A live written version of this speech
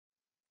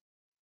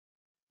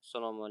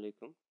Assalomu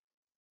alaykum.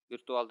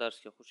 Virtual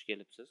darsga xush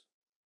kelibsiz.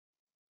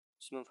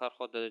 Ismim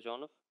Farkhod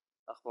Dadajanov,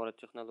 axborot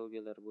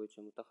texnologiyalari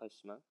bo'yicha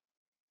mutaxassisman.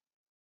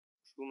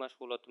 Ushbu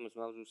mashg'ulotimiz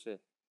mavzusi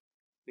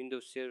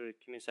Windows Server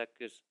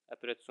 2008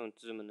 operatsion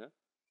tizimini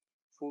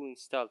full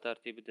install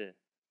tartibida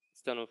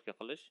ustanovka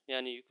qilish,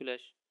 ya'ni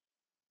yuklash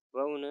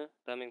va uni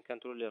domen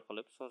kontroller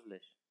qilib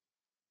sozlash.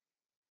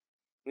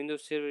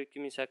 Windows Server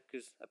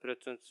 2008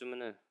 operatsion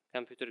tizimini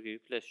kompyuterga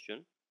yuklash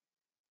uchun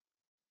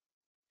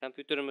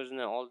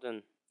kompyuterimizni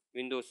oldin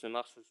Windows'ni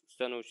maxsus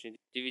ustanuvchi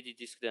DVD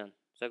diskdan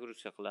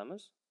загрузка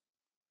qilamiz.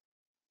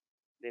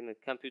 Demak,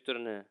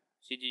 kompyuterni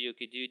CD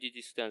yoki DVD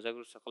diskdan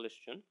загрузка qilish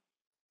uchun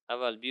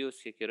avval BIOS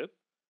ga kirib,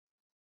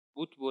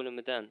 boot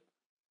bo'limidan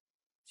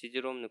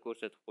CD-ROMni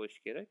ko'rsatib qo'yish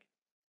kerak.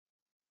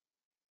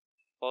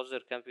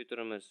 Hozir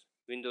kompyuterimiz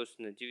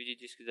Windows'ni DVD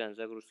diskidan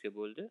загрузка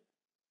bo'ldi.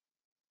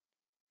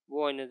 Bu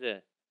oynada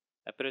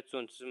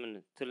operatsion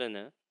tizimini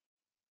tilini,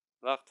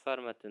 vaqt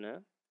formatini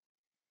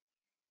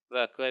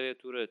va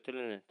klaviatura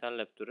tilini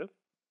tanlab turib,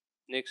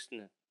 Next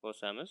ni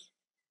bosamiz.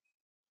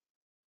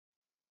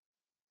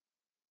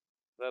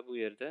 Va bu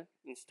yerda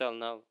Install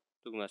Now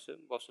tugmasi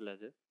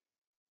bosiladi.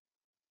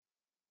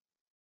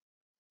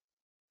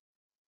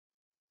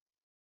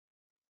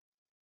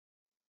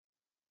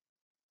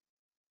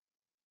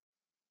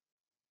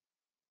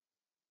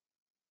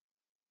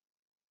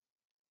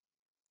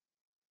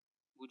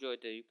 Bu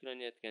joyda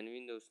yuklanayotgan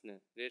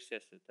Windows'ni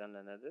versiyasi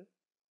tanlanadi.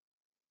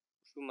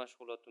 Shu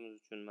mashg'ulotimiz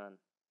uchun men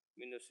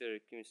Windows Server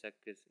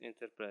 2008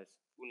 Enterprise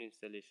Full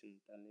Installation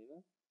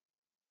tanlayman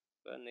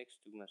va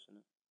Next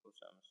tugmasini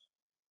bosamiz.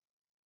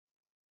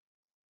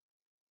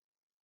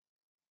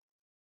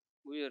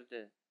 Bu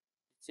yerda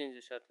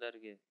litsenziya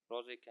shartlariga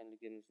rozi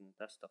ekanligimizni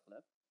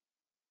tasdiqlab,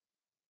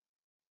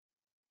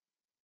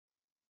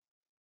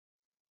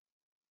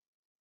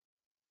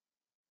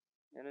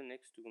 yana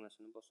Next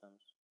tugmasini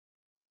bosamiz.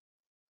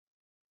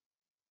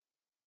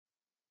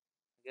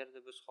 Agarda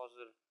biz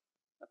hozir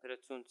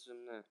operatsion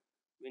tizimni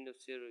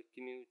Windows Server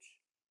 2003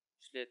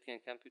 ishlayotgan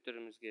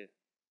kompyuterimizga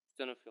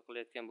ustanovka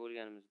qilayotgan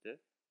bo'lganimizda,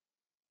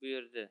 bu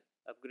yerda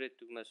upgrade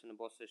tugmasini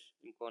bosish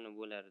imkoni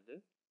bo'lar edi.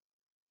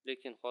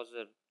 Lekin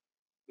hozir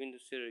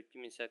Windows Server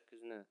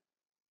 2008 ni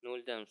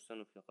noldan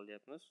ustanovka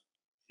qilyapmiz.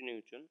 Shuning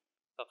uchun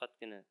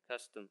faqatgina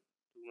custom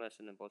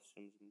tugmasini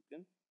bosishimiz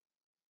mumkin.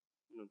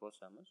 Uni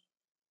bosamiz.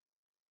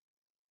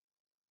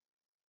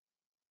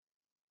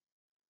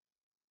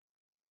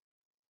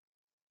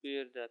 Bu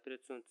yerda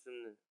operatsion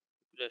tizimni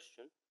yuklash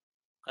uchun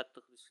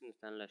qattiq diskni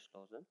tanlash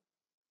lozim.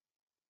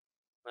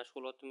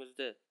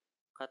 Mashg'ulotimizda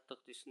qattiq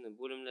diskni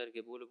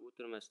bo'limlarga bo'lib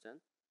o'tirmasdan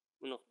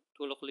uni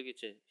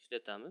to'liqligicha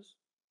ishlatamiz.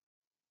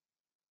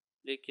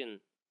 Lekin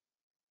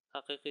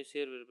haqiqiy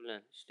server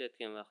bilan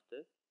ishlayotgan vaqtda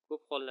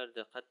ko'p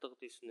hollarda qattiq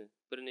diskni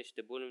bir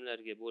nechta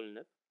bo'limlarga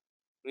bo'linib,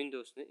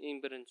 Windows'ni eng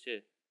birinchi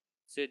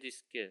C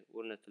diskga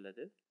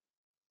o'rnatiladi.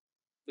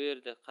 Bu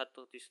yerda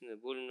qattiq diskni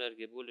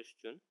bo'limlarga bo'lish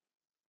uchun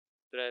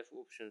Drive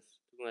Options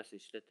tugmasi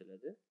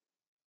ishlatiladi.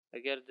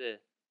 Agarda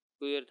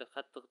bu yerda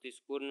qattiq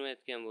disk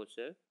ko'rinmayotgan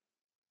bo'lsa,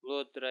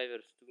 Load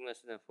Drivers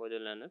tugmasidan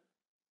foydalanib,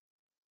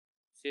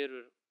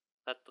 server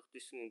qattiq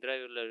diskning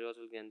driverlari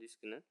yozilgan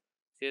diskini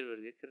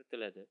serverga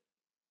kiritiladi.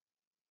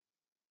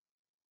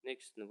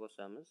 Next ni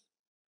bosamiz.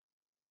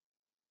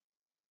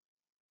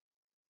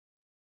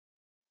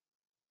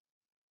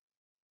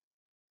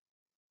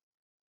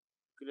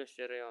 Yuklash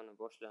jarayoni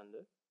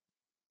boshlandi.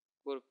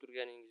 Ko'rib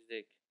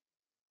turganingizdek,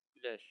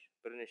 yuklash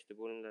bir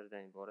nechta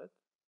bo'limlardan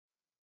iborat.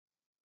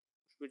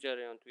 Ushbu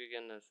jarayon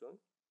tugagandan so'ng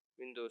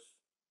Windows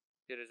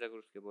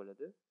перезагрузка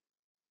bo'ladi.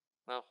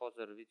 Men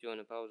hozir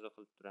videoni pauza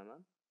qilib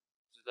turaman.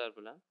 Sizlar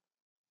bilan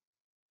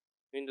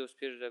Windows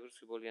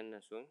перезагрузка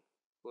bo'lgandan so'ng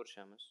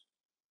ko'rishamiz.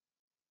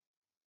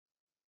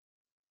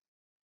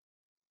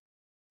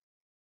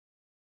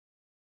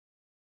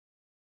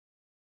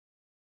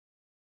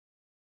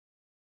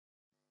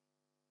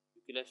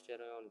 Yuklash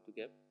jarayoni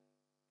tugab,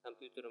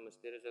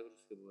 kompyuterimiz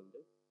перезагрузка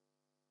bo'ldi.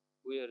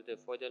 Bu yerda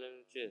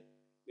foydalanuvchi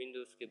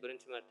Windowsga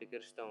birinchi marta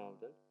kirishdan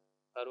oldin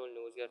parolni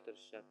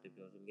o'zgartirish shart deb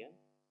yozilgan.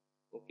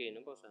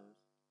 OKni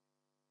bosamiz.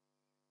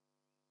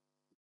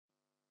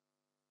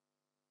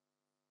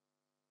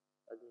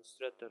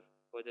 Administrator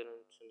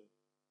foydalanuvchisining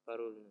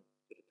parolini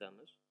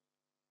kiritamiz.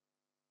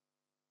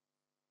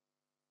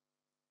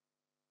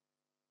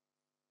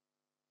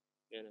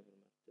 Yana bir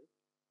marta.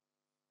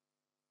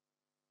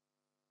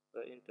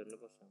 Va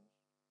Enterni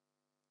bosamiz.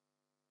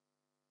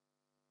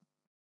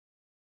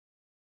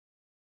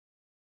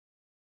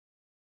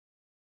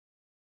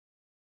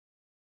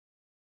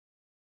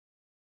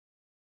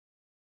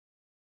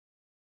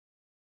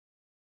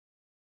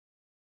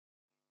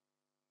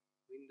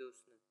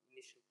 Windows'ni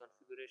Initial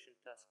Configuration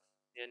Tasks,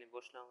 ya'ni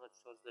boshlang'ich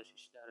sozlash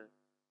ishlari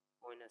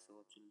oynasi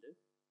ochildi.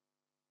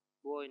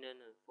 Bu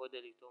oynani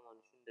foydali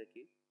tomoni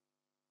shundaki,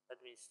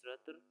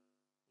 administrator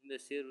unda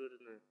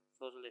serverni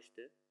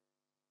sozlashda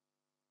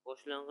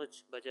boshlang'ich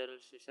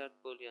bajarilishi shart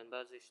bo'lgan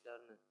ba'zi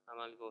ishlarni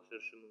amalga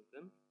oshirishi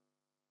mumkin.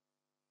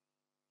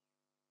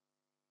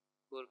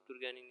 Ko'rib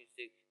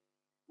turganingizdek,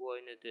 bu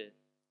oynada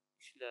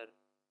ishlar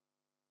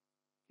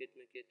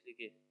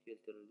ketma-ketligi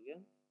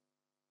keltirilgan.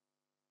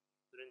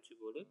 Birinchi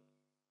bo'lib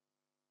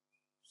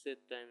set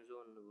time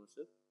zone'ni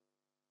bosib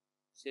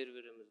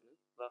serverimizni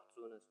vaqt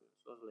zonasini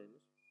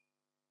sozlaymiz.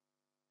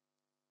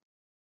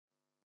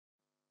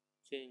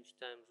 Change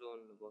time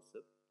zone'ni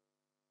bosib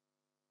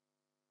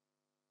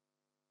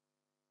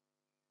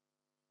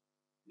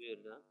bu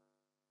yerdan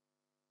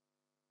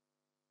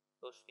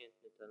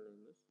Toshkentni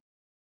tanlaymiz.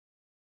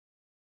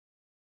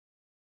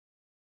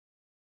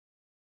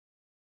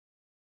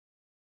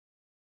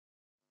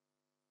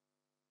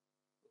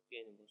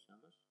 OTni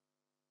bosamiz.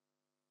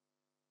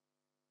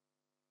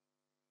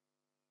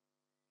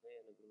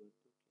 Yana bir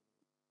marta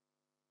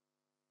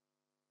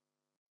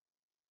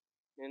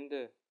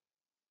endi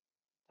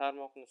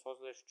tarmoqni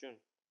sozlash uchun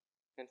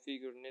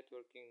configure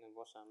networkingni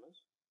bosamiz.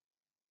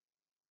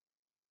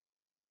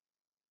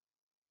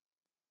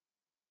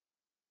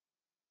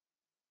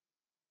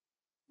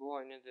 Bu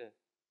oynada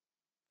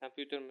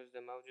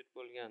kompyuterimizda mavjud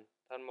bo'lgan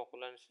tarmoq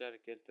ulanishlari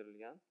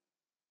keltirilgan.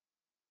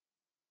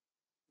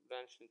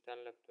 Ulanishni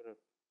tanlab turib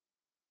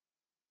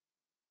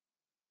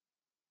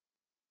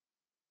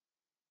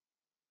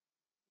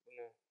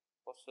uni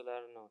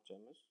possalarini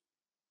ochamiz.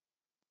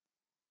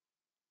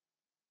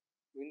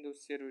 Windows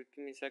Server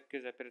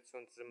 2008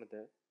 operatsion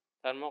tizimida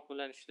tarmoq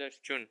bilan ishlash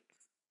uchun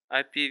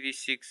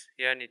IPv6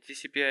 ya'ni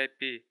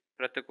TCP/IP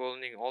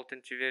protokolining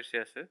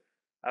 6-versiyasi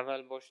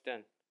avval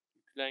boshdan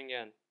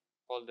yuklangan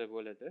holda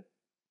bo'ladi.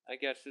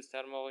 Agar siz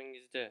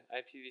tarmog'ingizda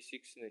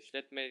IPv6 ni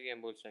ishlatmaydigan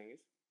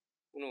bo'lsangiz,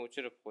 uni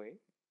o'chirib qo'ying.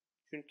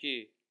 Chunki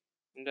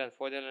undan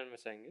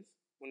foydalanmasangiz,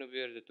 uni bu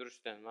yerda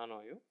turishdan ma'no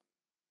yo'q.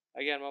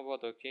 Agar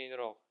mabodo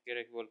keyinroq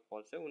kerak bo'lib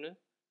qolsa, uni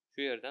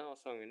shu yerdan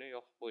osongina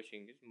yoqib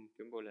qo'yishingiz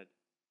mumkin bo'ladi.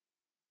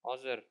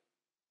 Hozir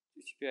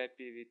TCP/IP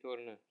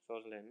v4ni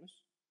sozlaymiz.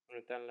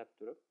 Uni tanlab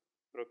turib,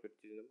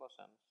 propertiesni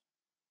bosamiz.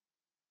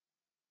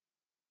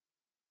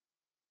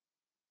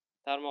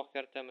 Tarmoq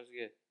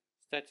kartamizga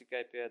static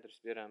IP adres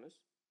beramiz.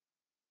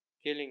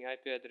 Keling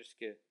IP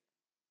adresga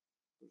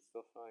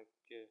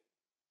 192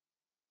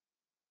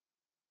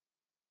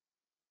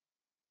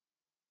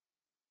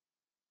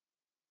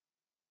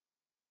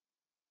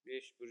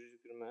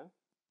 5120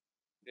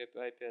 deb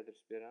IP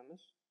adres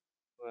beramiz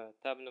va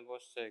tabni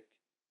bossak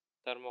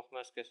tarmoq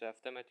maskasi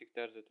avtomatik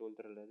tarzda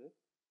to'ldiriladi.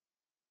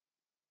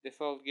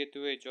 Default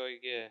gateway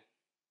joyiga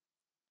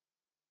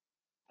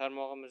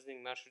tarmog'imizning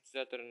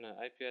marshrutizatorining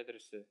IP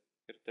adresi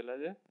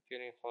kiritiladi.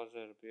 Keling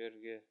hozir bu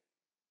yerga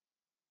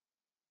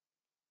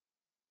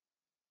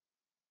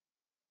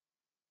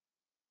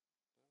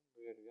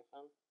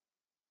ham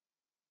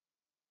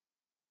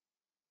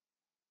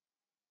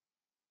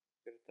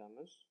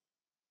kiritamiz.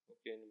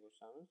 OKni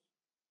bosamiz.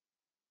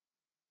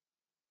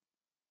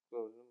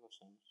 Close'ni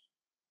bosamiz.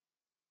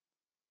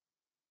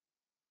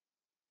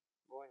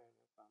 Bu oynani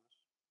yopamiz.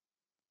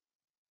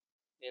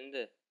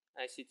 Endi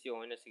ICT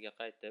oynasiga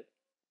qaytib,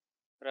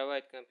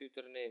 provide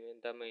computer name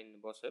and domainni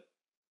bosib,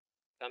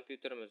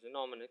 kompyuterimizning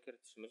nomini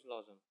kiritishimiz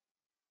lozim.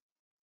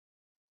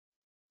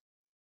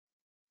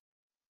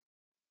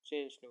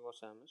 Change'ni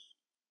bosamiz.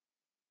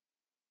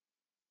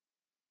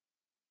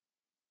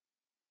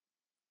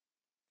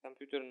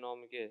 Kompyuter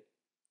nomiga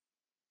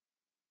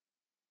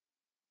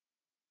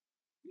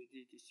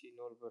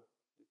BDTC01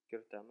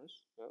 kiritamiz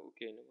va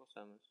OKni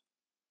bosamiz.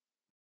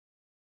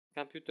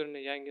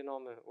 Kompyuterning yangi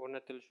nomi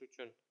o'rnatilishi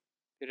uchun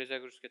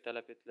перезагрузка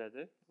talab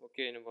etiladi.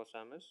 OKni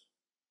bosamiz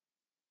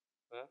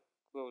va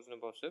Close'ni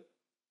bosib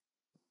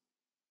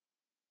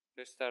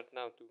Restart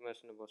now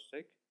tugmasini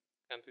bossak,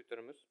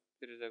 kompyuterimiz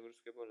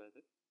перезагрузка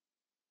bo'ladi.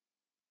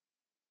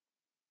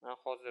 Men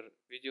hozir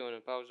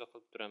videoni pauza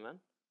qilib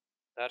turaman.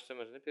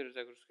 Darsimizni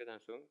перезагрузкаdan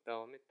so'ng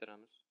davom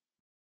ettiramiz.